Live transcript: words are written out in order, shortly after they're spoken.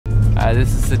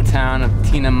This is the town of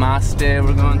Tinamastes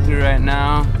we're going through right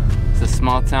now. It's a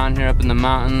small town here up in the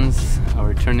mountains.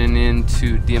 We're turning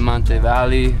into Diamante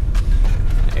Valley,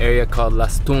 an area called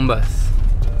Las Tumbas.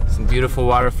 Some beautiful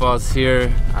waterfalls here.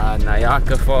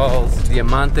 Nauyaca Falls,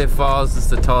 Diamante Falls is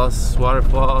the tallest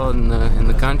waterfall in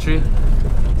the country.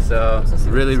 So it's a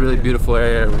really, really beautiful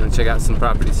area. We're gonna check out some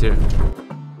properties here.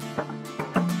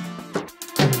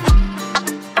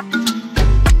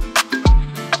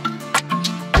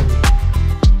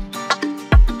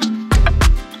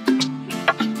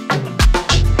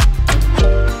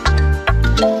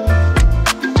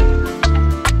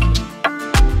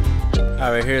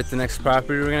 Right here at the next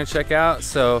property we're going to check out.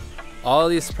 So all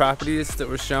these properties that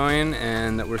we're showing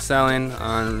and that we're selling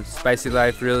on Spicy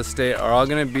Life Real Estate are all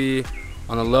going to be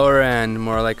on the lower end,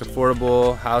 more like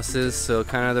affordable houses, so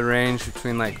kind of the range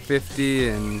between like 50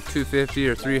 and 250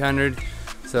 or 300.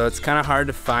 So it's kind of hard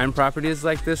to find properties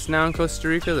like this now in Costa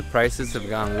Rica. The prices have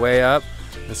gone way up,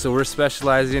 and so we're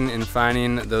specializing in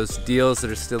finding those deals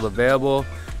that are still available.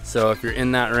 So if you're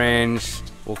in that range,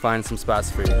 we'll find some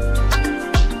spots for you.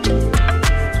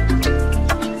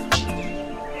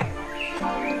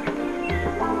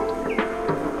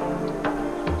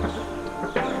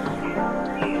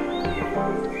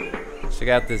 Check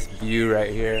out this view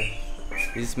right here.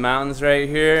 These mountains right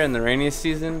here in the rainy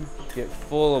season get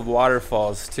full of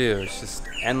waterfalls too. It's just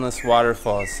endless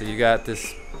waterfalls. So you got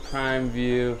this prime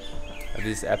view of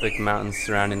these epic mountains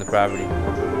surrounding the property.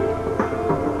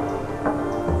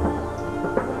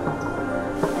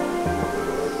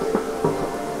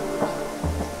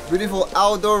 Beautiful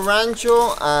outdoor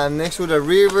rancho next to the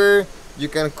river. You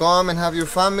can come and have your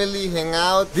family hang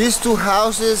out. These two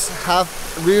houses have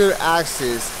river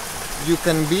access. You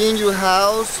can be in your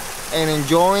house and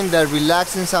enjoying the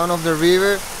relaxing sound of the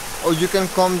river, or you can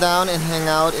come down and hang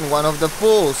out in one of the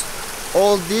pools.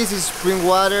 All this is spring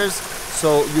waters,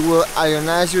 so you will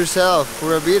ionize yourself.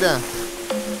 Pura vida.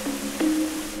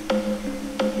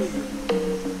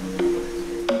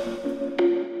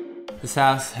 This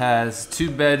house has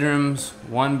 2 bedrooms,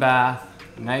 1 bath,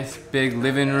 nice big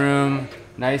living room,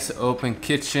 nice open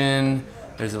kitchen.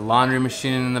 There's a laundry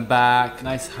machine in the back,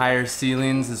 nice higher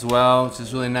ceilings as well, which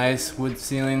is really nice, wood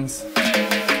ceilings.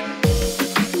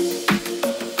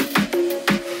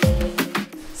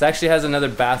 This actually has another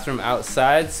bathroom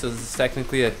outside, so this is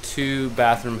technically a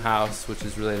 2-bathroom house, which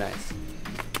is really nice.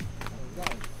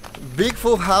 Big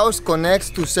full house connects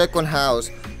to second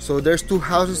house, so there's 2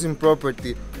 houses in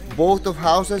property. Both of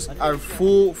houses are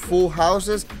full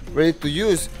houses ready to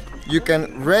use. You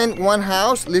can rent one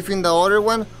house, live in the other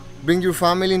one, bring your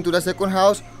family into the second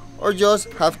house, or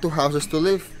just have 2 houses to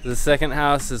live. The second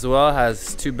house as well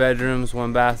has 2 bedrooms,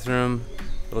 1 bathroom,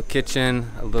 little kitchen,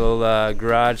 a little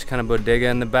garage, kind of bodega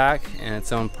in the back, and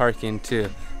its own parking too.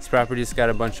 This property's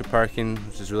got a bunch of parking,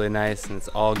 which is really nice, and it's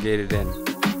all gated in.